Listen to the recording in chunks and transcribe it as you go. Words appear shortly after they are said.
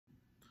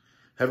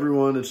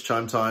Everyone, it's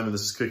chime time, and this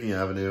is Cooking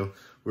Avenue.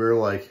 We're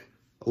like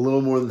a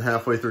little more than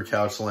halfway through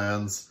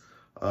Couchlands.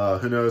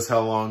 Who knows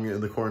how long in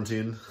the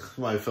quarantine,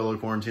 my fellow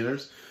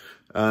quarantiners.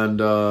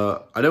 And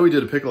I know we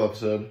did a pickle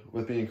episode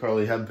with me and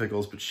Carly had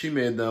pickles, but she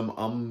made them.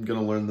 I'm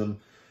gonna learn them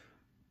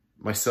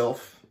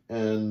myself,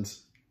 and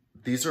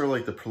these are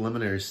like the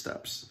preliminary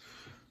steps.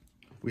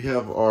 We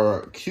have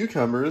our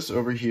cucumbers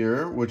over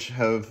here, which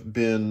have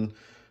been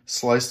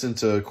sliced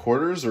into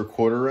quarters or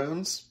quarter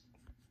rounds,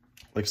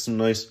 like some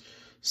nice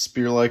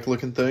spear-like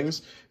looking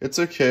things. It's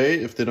okay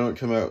if they don't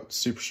come out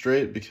super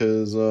straight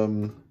because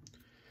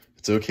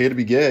it's okay to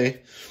be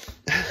gay.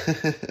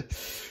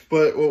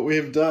 But what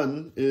we've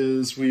done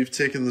is we've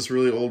taken this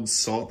really old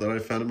salt that I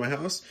found in my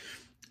house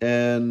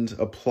and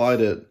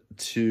applied it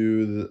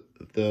to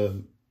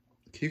the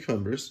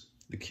cucumbers,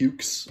 the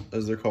cukes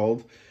as they're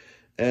called.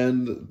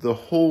 And the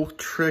whole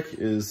trick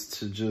is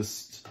to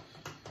just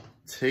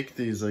take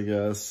these, I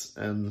guess,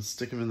 and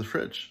stick them in the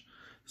fridge.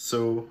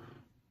 So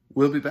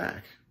we'll be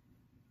back.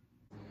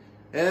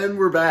 And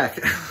we're back.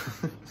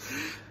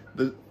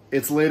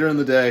 It's later in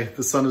the day,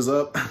 the sun is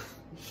up,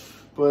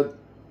 but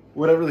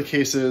whatever the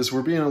case is,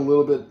 we're being a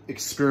little bit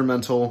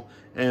experimental,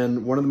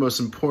 and one of the most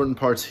important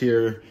parts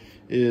here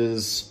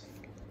is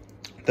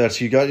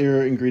that you got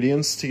your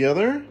ingredients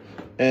together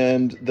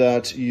and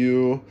that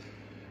you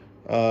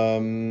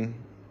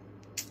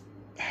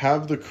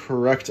have the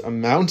correct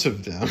amount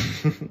of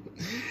them.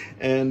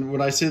 And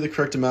when I say the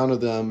correct amount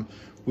of them,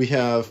 we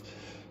have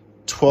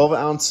 12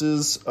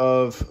 ounces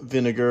of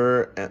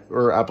vinegar,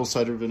 or apple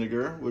cider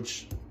vinegar,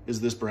 which is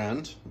this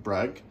brand,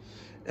 Bragg.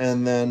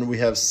 And then we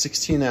have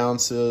 16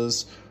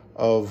 ounces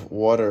of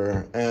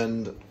water.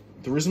 And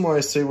the reason why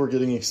I say we're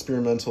getting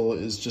experimental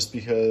is just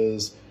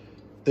because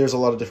there's a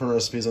lot of different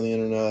recipes on the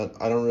internet.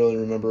 I don't really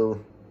remember,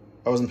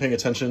 I wasn't paying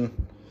attention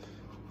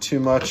too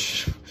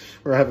much,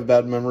 or I have a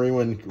bad memory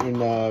when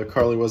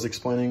Carly was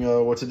explaining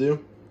what to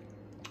do.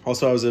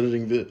 Also, I was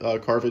editing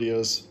car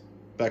videos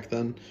back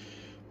then.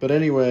 But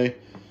anyway,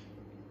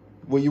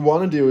 what you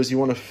want to do is you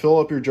want to fill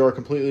up your jar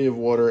completely of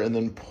water and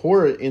then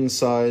pour it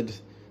inside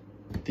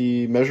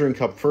the measuring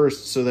cup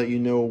first so that you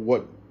know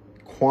what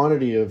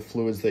quantity of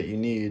fluids that you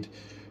need.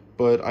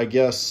 But I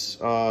guess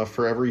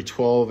for every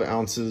 12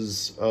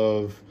 ounces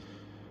of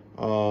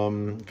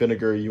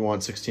vinegar, you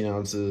want 16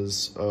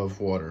 ounces of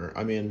water.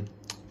 I mean,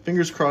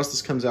 fingers crossed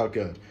this comes out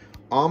good.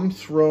 I'm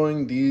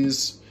throwing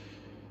these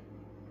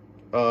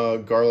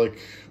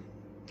garlic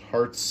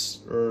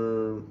hearts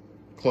or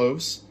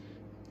cloves.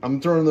 I'm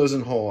throwing those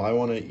in whole. I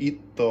want to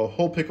eat the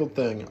whole pickled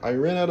thing. I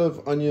ran out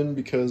of onion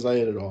because I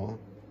ate it all,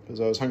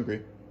 because I was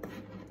hungry.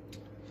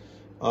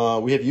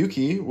 We have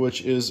yuki,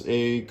 which is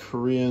a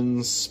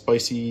Korean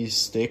spicy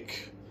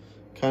steak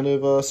kind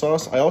of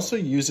sauce. I also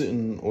use it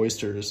in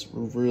oysters.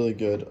 Really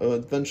good.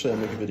 Eventually I'll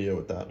make a video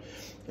with that.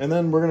 And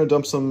then we're going to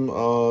dump some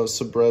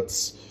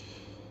Sabret's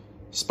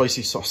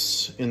spicy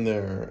sauce in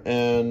there.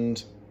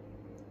 And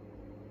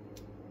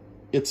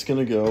it's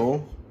going to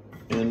go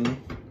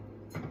in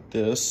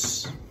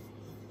this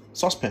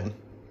saucepan.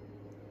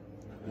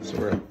 So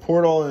we're gonna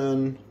pour it all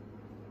in.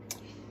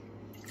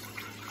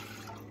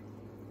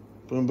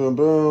 Boom, boom,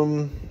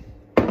 boom.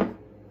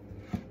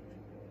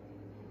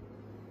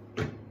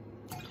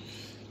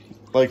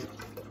 Like,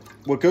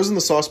 what goes in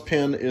the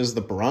saucepan is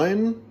the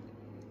brine,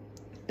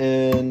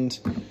 and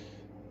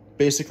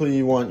basically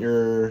you want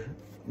your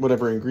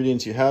whatever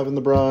ingredients you have in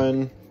the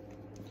brine.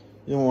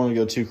 You don't want to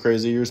go too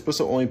crazy. You're supposed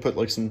to only put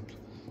like some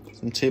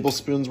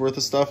tablespoons worth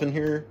of stuff in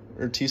here,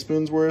 or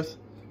teaspoons worth.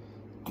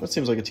 That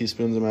seems like a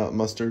teaspoon's amount of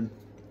mustard.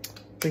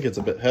 I think it's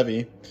a bit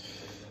heavy.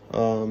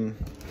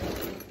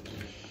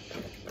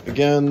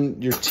 Again,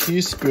 your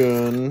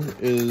teaspoon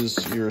is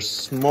your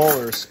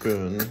smaller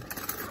spoon.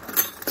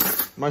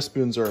 My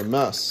spoons are a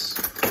mess.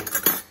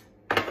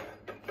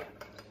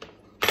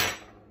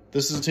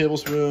 This is a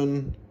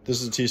tablespoon.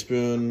 This is a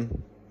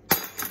teaspoon.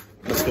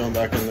 That's going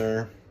back in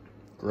there.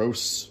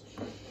 Gross.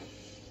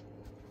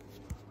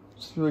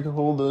 See if I can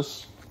hold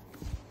this.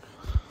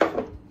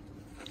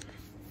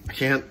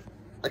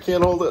 I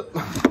can't hold it.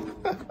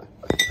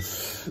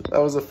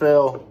 That was a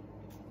fail.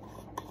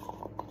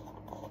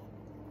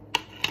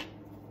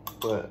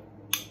 But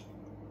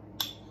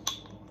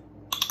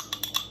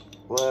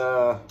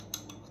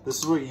this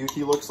is what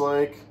yuki looks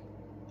like.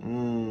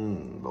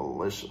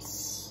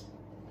 Delicious.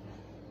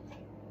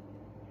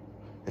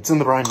 It's in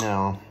the brine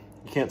now.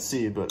 You can't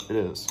see, but it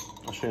is.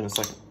 I'll show you in a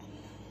second.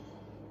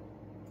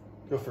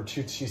 Go for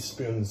 2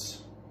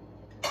 teaspoons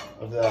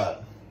of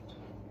that.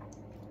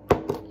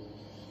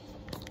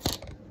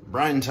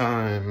 Brine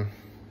time.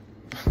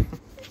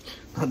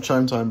 Not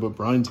chime time, but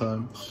brine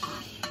time.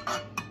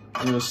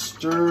 I'm gonna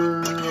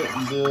stir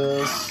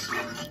this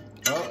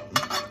up.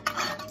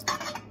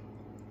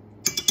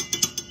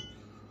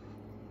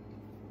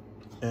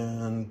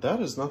 And that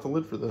is not the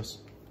lid for this.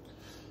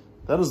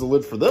 That is the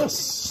lid for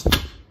this.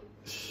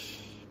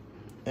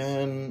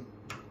 And,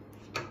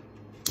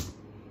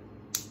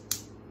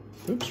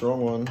 oops, wrong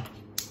one.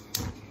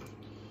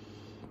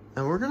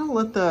 And we're gonna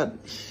let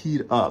that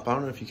heat up. I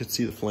don't know if you could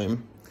see the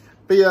flame.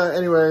 But yeah,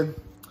 anyway,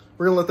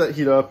 we're gonna let that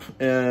heat up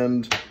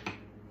and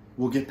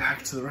we'll get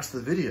back to the rest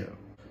of the video.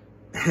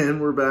 And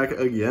we're back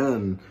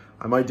again.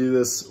 I might do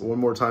this one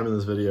more time in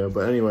this video,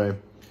 but anyway,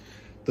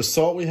 the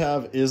salt we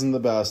have isn't the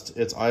best.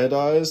 It's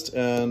iodized,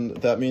 and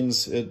that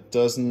means it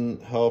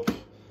doesn't help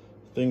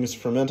things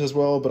ferment as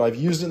well, but I've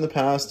used it in the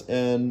past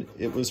and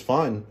it was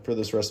fine for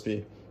this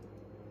recipe,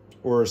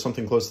 or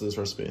something close to this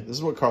recipe. This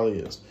is what Carly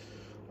used.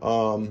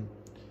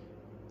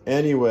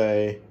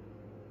 Anyway,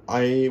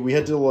 we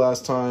had dill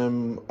last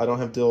time. I don't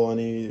have dill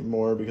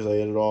anymore because I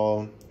ate it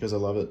all because I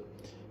love it.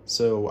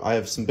 So I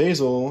have some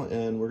basil,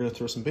 and we're gonna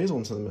throw some basil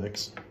into the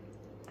mix.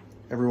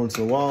 Every once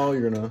in a while,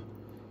 you're gonna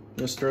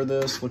stir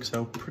this. Looks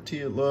how pretty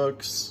it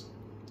looks.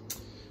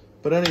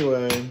 But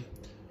anyway,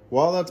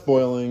 while that's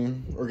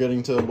boiling or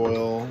getting to a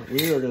boil,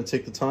 we are gonna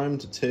take the time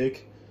to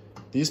take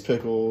these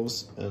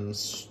pickles and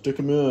stick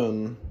them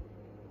in.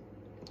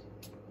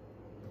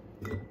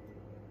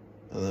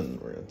 And then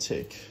we're gonna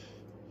take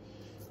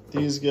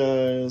these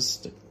guys,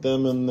 stick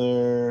them in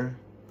there.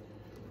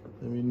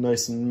 They'll be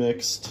nice and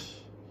mixed.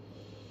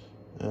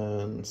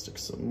 And stick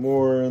some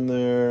more in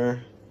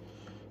there.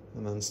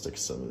 And then stick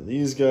some of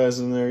these guys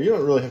in there. You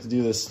don't really have to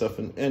do this stuff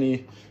in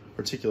any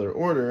particular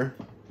order.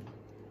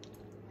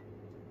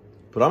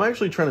 But I'm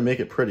actually trying to make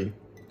it pretty.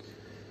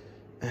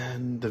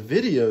 And the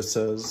video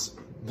says,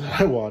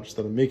 that I watched,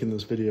 that I'm making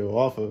this video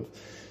off of,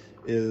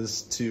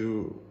 is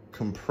to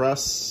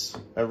compress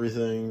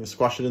everything,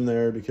 squash it in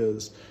there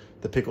because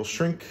the pickles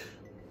shrink.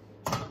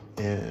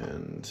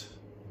 And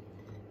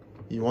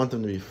you want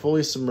them to be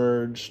fully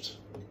submerged.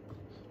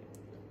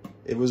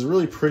 It was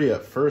really pretty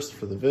at first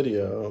for the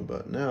video,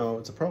 but now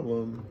it's a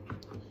problem.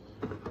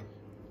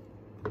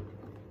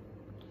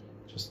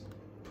 Just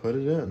put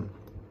it in.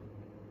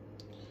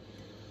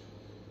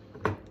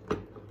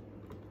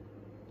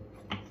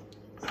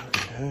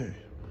 Okay.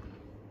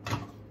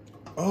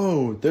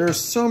 Oh, there are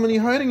so many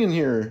hiding in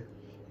here.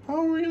 How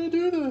are we gonna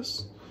do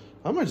this?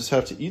 I might just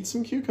have to eat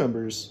some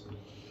cucumbers.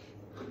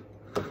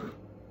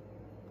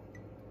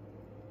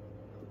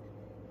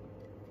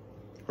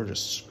 Or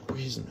just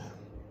squeeze them in.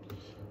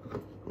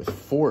 With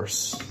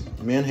force,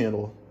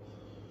 manhandle.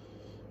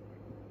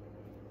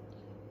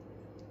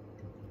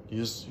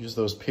 Use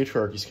those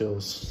patriarchy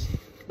skills.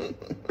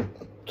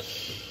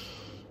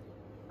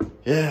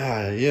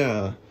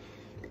 Yeah.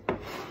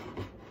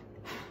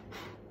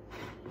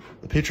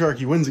 The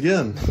patriarchy wins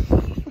again.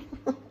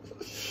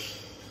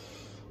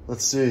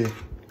 Let's see.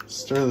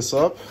 Stir this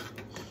up.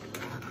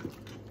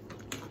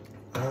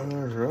 All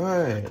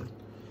right.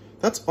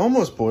 That's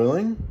almost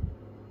boiling.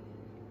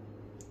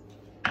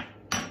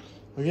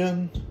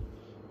 Again,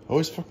 I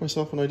always fuck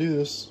myself when I do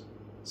this.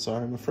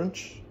 Sorry, I'm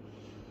French.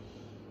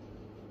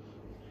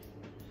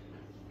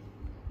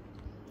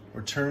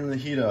 We're turning the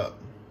heat up.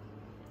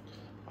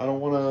 I don't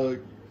want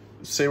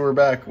to say we're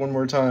back one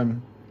more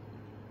time.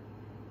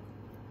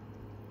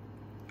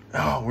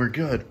 Oh, we're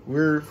good.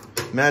 We're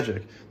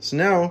magic. So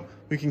now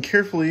we can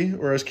carefully,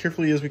 or as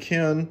carefully as we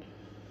can,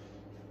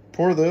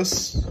 pour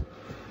this.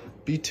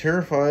 Be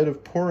terrified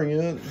of pouring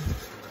it.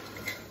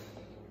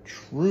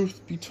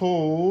 Truth be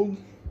told.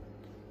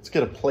 Let's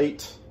get a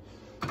plate.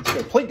 Let's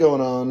get a plate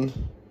going on.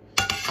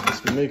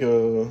 Let's make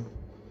a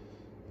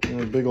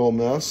big old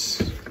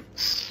mess.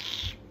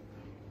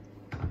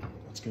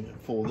 Let's get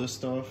full of this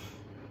stuff.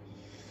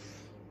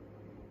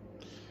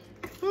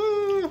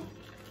 Ah.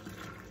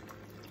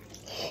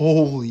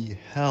 Holy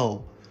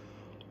hell.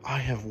 I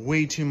have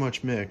way too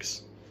much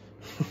mix.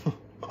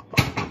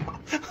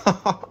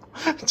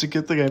 It's a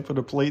good thing I put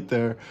a plate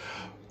there.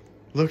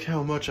 Look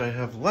how much I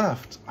have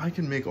left. I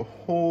can make a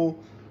whole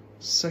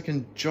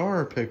second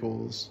jar of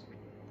pickles.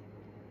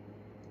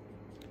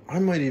 I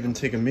might even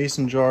take a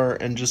mason jar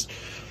and just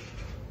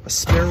a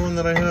spare one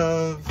that I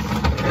have.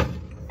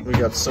 We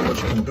got so much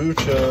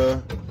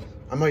kombucha.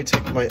 I might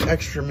take my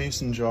extra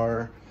mason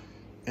jar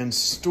and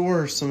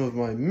store some of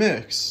my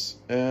mix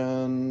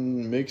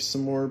and make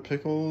some more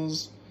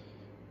pickles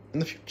in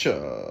the future.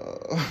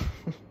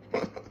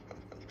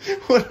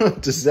 What a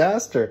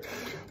disaster.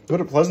 What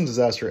a pleasant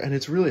disaster. And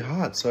it's really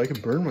hot, so I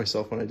could burn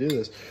myself when I do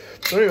this.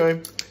 So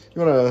anyway,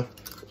 you wanna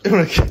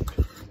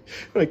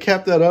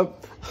cap that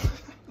up?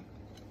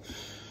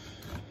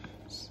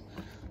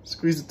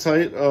 Squeeze it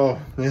tight. Oh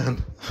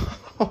man.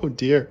 Oh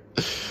dear.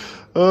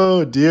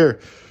 Oh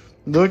dear.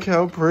 Look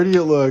how pretty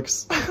it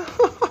looks.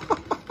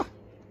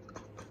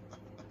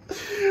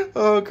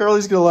 Oh,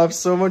 Carly's gonna laugh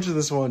so much at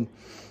this one.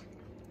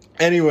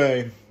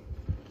 Anyway,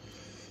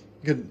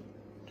 you could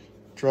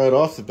dry it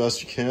off the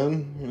best you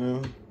can, you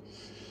know.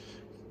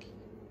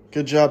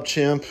 Good job,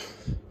 champ.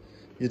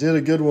 You did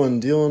a good one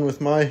dealing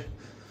with my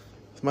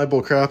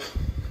bull crap.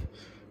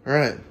 All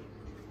right,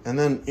 and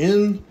then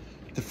in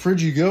the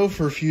fridge you go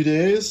for a few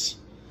days.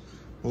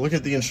 We'll look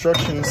at the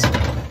instructions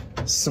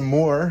some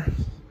more.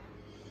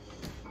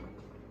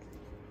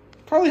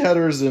 Probably had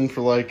hers in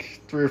for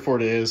like 3 or 4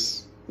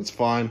 days. It's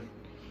fine.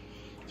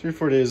 3 or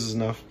 4 days is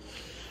enough.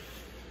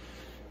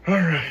 All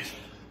right.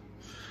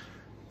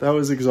 That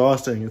was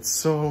exhausting. It's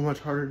so much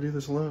harder to do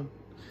this alone.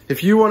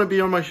 If you want to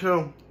be on my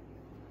show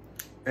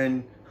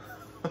and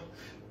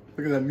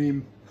Look at that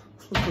meme.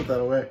 Let's put that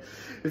away.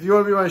 If you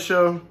want to be my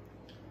show,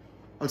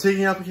 I'm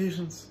taking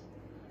applications.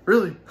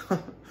 Really.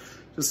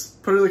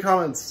 Just put it in the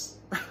comments.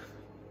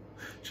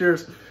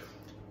 Cheers.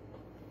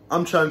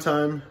 I'm Chime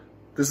Time.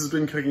 This has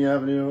been Cooking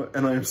Avenue,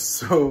 and I am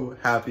so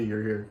happy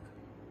you're here.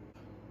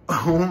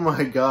 Oh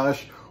my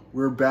gosh,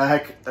 we're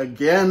back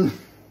again.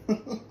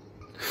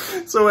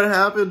 So what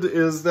happened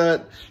is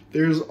that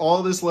there's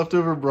all this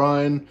leftover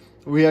brine.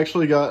 We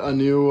actually got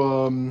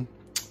a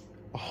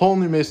whole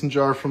new mason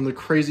jar from the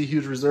crazy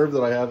huge reserve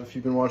that I have, if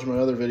you've been watching my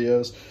other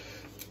videos.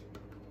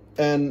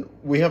 And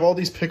we have all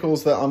these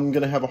pickles that I'm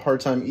gonna have a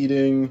hard time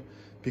eating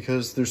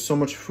because there's so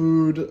much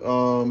food,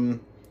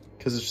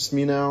 because it's just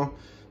me now.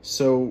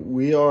 So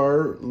we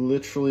are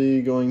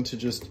literally going to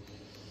just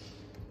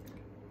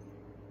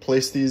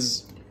place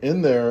these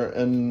in there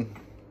and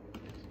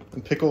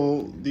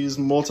pickle these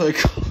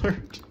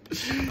multicolored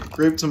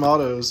grape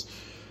tomatoes.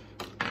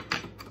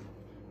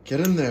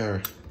 Get in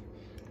there.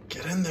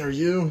 Get in there,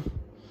 you.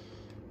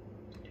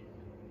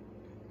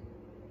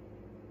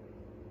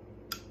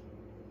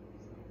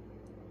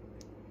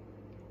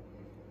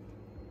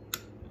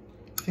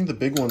 I think the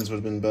big ones would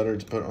have been better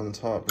to put on the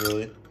top,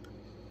 really.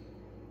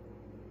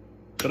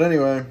 But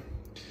anyway,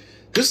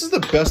 this is the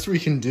best we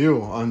can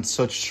do on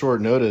such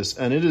short notice,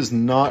 and it is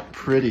not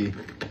pretty,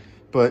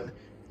 but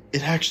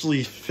it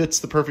actually fits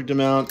the perfect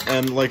amount.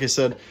 And like I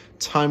said,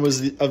 time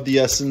was of the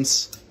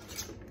essence.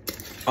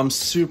 I'm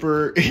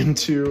super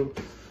into,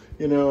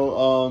 you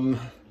know,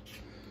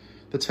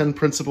 the 10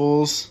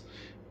 principles,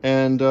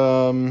 and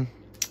the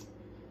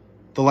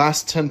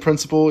last 10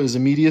 principle is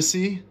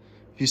immediacy.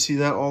 If you see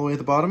that all the way at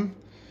the bottom.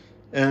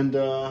 And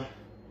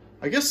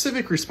I guess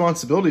civic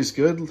responsibility is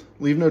good.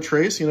 Leave no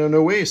trace, you know,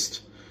 no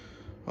waste.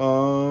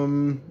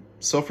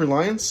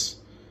 Self-reliance.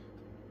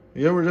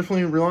 Yeah, we're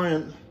definitely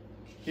reliant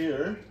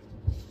here.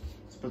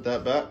 Let's put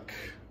that back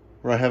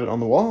where I have it on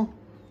the wall.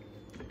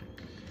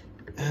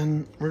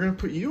 And we're gonna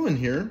put you in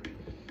here.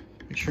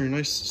 Make sure you're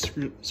nice,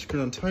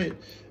 screwed on tight.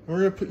 And we're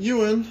gonna put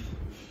you in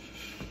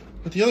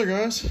with the other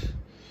guys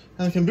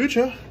and the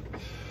kombucha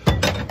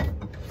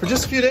for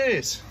just a few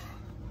days.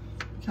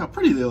 Look how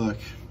pretty they look.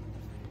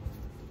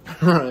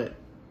 All right.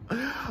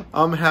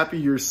 I'm happy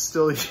you're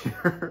still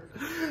here.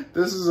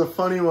 This is a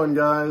funny one,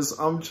 guys.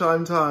 I'm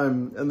Chime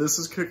Time, and this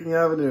is Cooking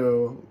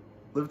Avenue.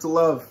 Live to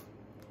love.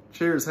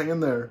 Cheers, hang in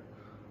there.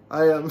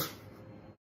 I am.